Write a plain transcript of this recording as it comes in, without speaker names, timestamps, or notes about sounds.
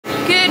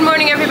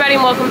everybody,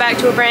 and welcome back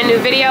to a brand new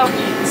video.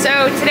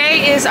 So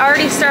today is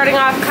already starting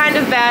off kind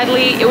of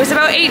badly. It was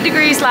about 8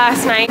 degrees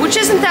last night, which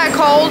isn't that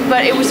cold,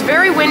 but it was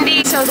very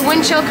windy, so the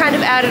wind chill kind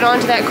of added on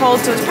to that cold,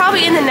 so it's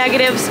probably in the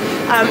negatives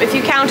if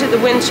you counted the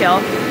wind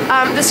chill.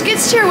 The skid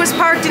steer was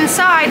parked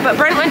inside, but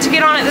Brent went to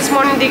get on it this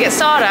morning to get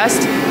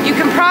sawdust. You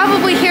can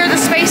probably hear the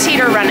space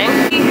heater running.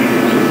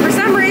 For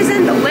some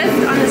reason, the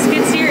lift on the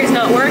skid steer is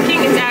not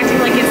working. It's acting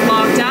like it's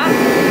locked up,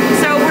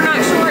 so we're not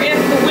sure if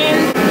the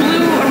wind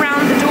blew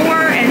around the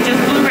door and just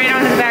blew right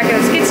onto the back of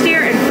the skid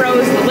steer and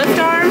froze the lift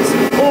arms,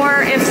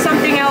 or if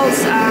something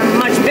else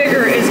much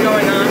bigger is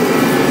going on.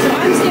 So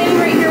I'm standing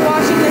right here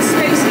watching this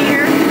space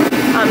heater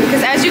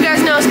because, as you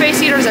guys know, space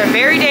heaters are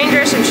very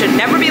dangerous and should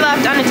never be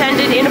left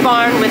unattended in a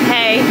barn with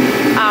hay.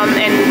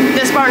 And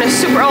this barn is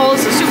super old,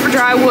 so super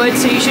dry wood,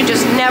 so you should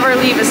just never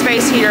leave a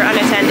space heater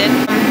unattended.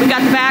 We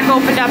got the back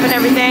opened up and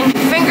everything.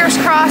 Fingers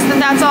crossed that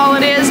that's all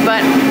it is,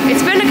 but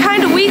it's been a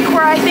kind of week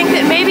where I think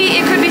that maybe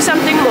it could be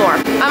something more.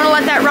 I'm gonna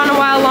let that run a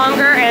while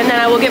longer, and then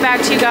I will get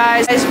back to you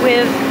guys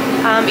with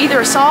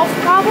either a solved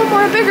problem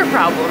or a bigger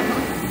problem.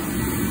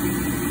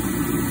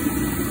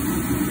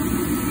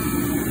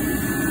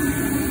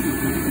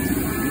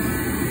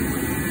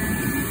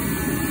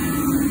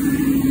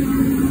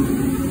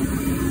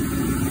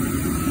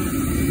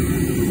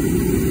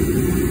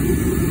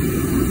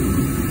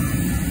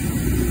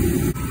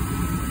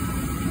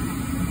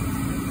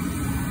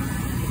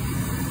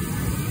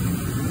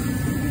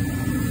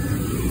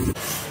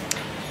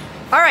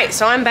 Alright,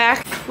 so I'm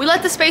back. We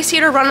let the space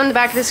heater run on the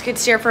back of the skid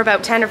steer for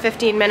about 10 or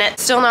 15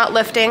 minutes. Still not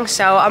lifting,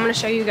 so I'm going to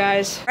show you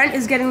guys. Brent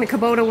is getting the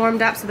Kubota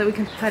warmed up so that we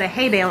can put a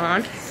hay bale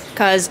on,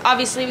 because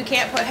obviously we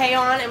can't put hay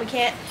on and we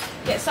can't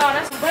get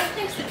sawdust. Brent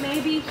thinks that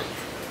maybe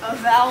a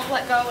valve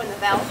let go in the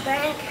valve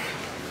bank,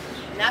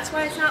 and that's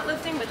why it's not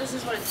lifting, but this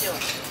is what it's doing.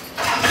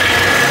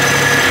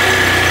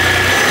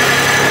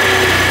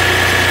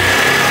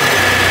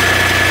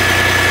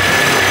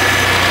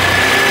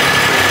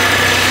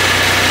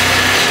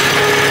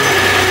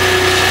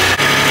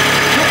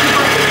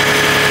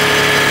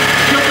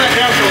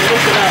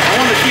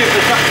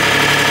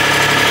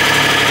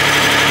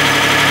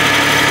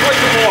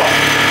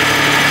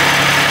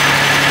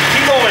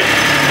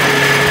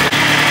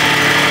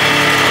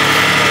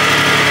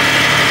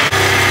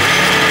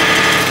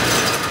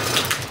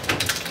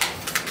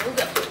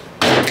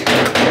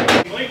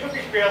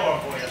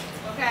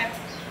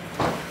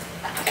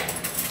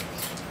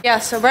 Yeah,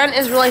 so Brent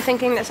is really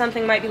thinking that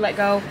something might be let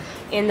go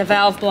in the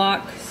valve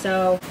block,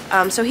 so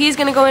he's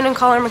gonna go in and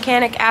call our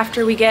mechanic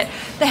after we get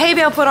the hay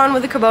bale put on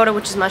with the Kubota,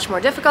 which is much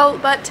more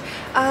difficult, but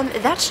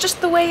that's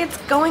just the way it's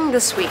going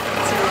this week.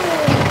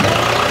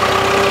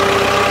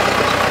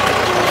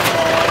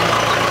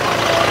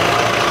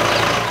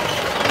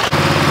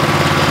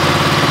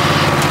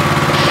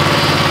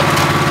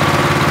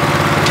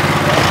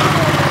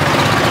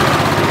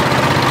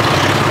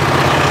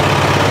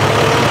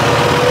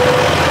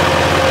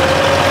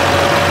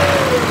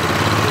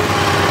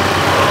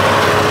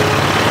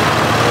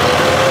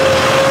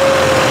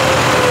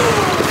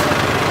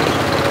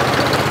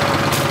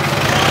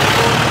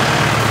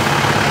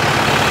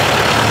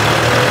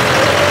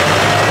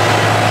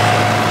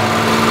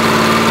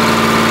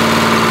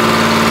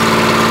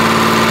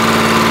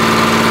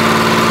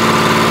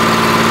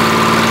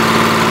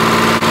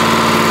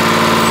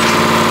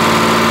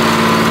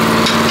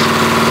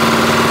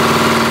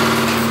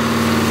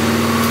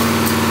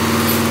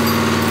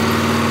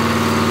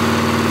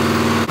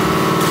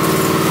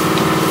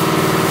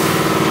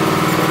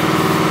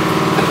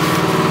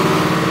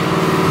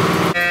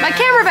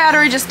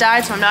 Battery just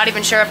died, so I'm not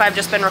even sure if I've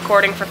just been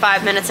recording for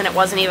 5 minutes and it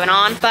wasn't even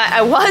on. But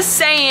I was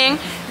saying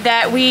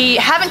that we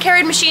haven't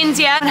carried machines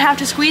yet. I'm gonna have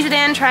to squeeze it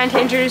in, trying to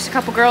introduce a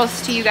couple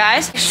girls to you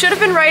guys. I should have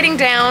been writing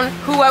down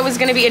who I was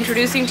gonna be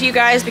introducing to you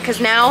guys, because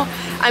now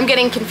I'm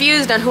getting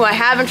confused on who I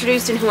have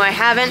introduced and who I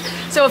haven't.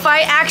 So if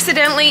I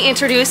accidentally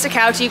introduce a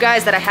cow to you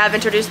guys that I have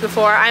introduced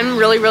before, I'm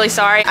really, really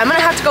sorry. I'm gonna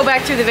have to go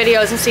back through the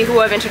videos and see who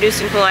I've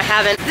introduced and who I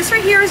haven't. This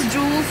right here is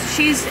Jules.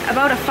 She's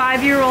about a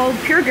 5-year-old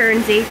pure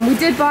Guernsey. We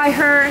did buy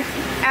her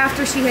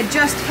after she had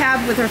just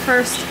calved with her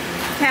first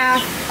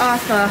calf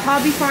off a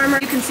hobby farmer.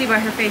 You can see by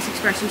her face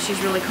expression she's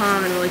really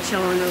calm and really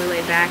chill and really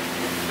laid back.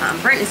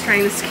 Brent is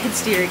trying the skid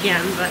steer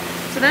again, but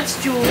so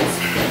that's Jules.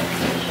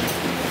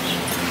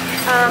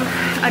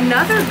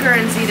 Another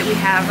Guernsey that we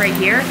have right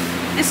here.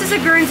 This is a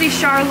Guernsey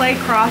Charolais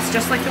cross,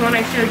 just like the one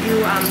I showed you,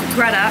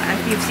 Greta,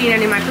 if you've seen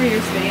any of my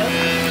previous videos.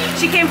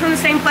 She came from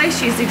the same place.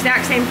 She's the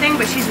exact same thing,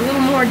 but she's a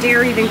little more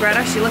dairy than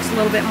Greta. She looks a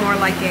little bit more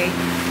like a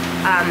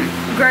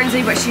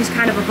Guernsey, but she's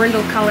kind of a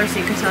brindled color, so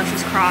you can tell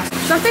she's crossed.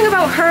 Something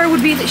about her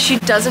would be that she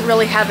doesn't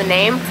really have a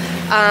name.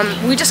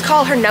 We just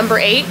call her number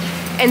 8.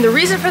 And the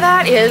reason for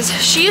that is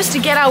she used to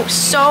get out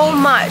so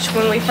much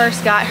when we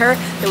first got her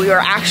that we were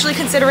actually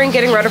considering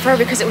getting rid of her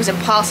because it was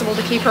impossible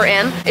to keep her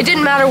in. It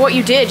didn't matter what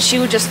you did, she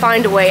would just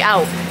find a way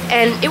out.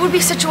 And it would be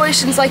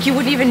situations like you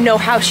wouldn't even know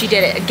how she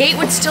did it. A gate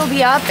would still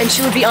be up and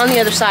she would be on the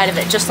other side of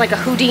it, just like a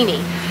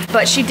Houdini.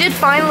 But she did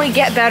finally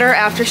get better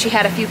after she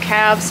had a few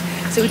calves.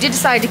 So we did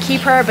decide to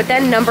keep her, but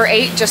then number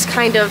 8 just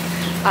kind of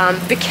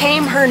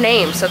became her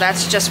name. So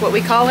that's just what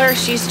we call her.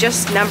 She's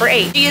just number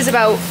 8. She is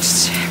about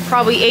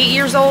probably 8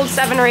 years old,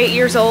 7 or 8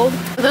 years old.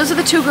 So those are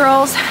the 2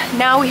 girls.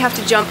 Now we have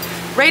to jump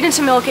right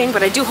into milking,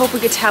 but I do hope we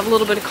get to have a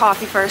little bit of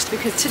coffee first,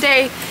 because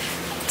today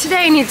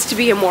needs to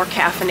be a more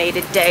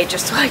caffeinated day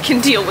just so I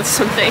can deal with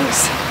some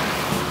things.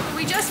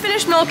 We just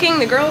finished milking.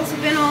 The girls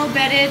have been all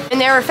bedded and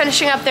they're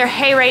finishing up their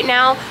hay right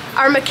now.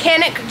 Our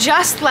mechanic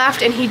just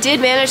left and he did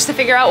manage to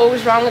figure out what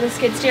was wrong with the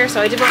skid steer, so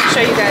I did want to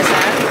show you guys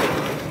that.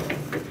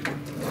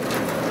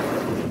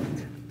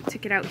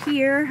 Took it out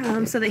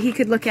here so that he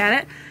could look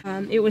at it.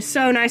 It was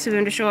so nice of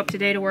him to show up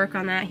today to work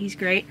on that. He's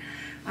great.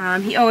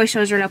 He always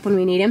shows right up when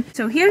we need him.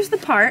 So here's the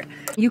part.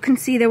 You can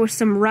see there was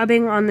some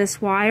rubbing on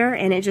this wire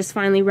and it just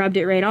finally rubbed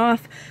it right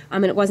off.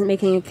 And it wasn't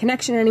making a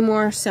connection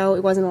anymore, so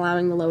it wasn't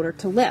allowing the loader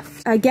to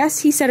lift. I guess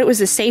he said it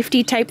was a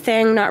safety type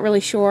thing, not really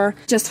sure.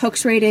 Just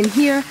hooks right in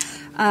here.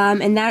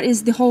 And that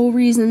is the whole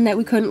reason that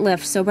we couldn't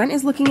lift. So Brent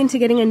is looking into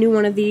getting a new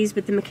one of these,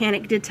 but the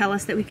mechanic did tell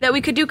us that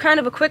we could do kind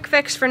of a quick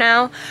fix for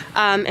now,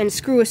 and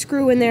screw a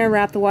screw in there,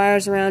 wrap the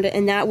wires around it,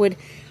 and that would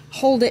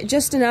hold it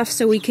just enough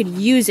so we could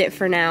use it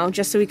for now,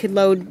 just so we could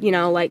load, you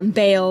know, like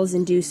bales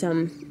and do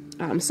some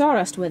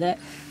sawdust with it.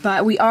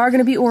 But we are going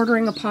to be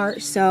ordering a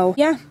part, so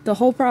yeah, the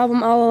whole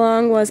problem all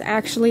along was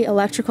actually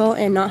electrical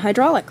and not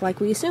hydraulic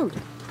like we assumed.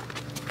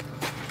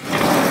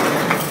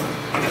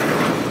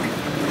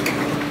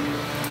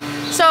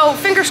 So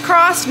fingers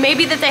crossed,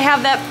 maybe that they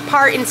have that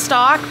part in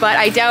stock, but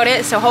I doubt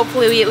it, so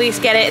hopefully we at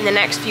least get it in the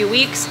next few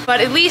weeks.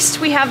 But at least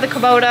we have the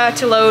Kubota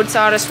to load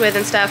sawdust with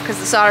and stuff, because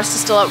the sawdust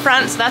is still out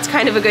front, so that's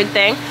kind of a good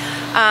thing.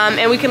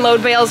 And we can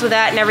load bales with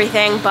that and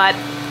everything, but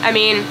I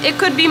mean, it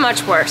could be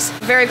much worse.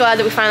 Very glad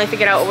that we finally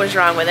figured out what was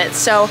wrong with it.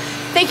 So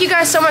thank you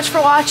guys so much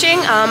for watching.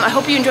 I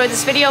hope you enjoyed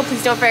this video.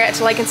 Please don't forget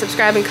to like and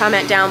subscribe and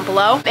comment down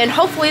below. And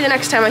hopefully the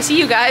next time I see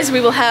you guys,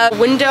 we will have a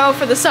window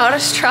for the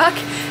sawdust truck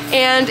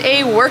and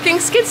a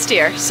working skid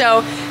steer.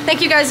 So thank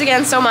you guys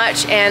again so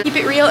much, and keep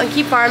it real and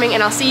keep farming,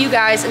 and I'll see you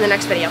guys in the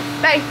next video.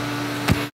 Bye!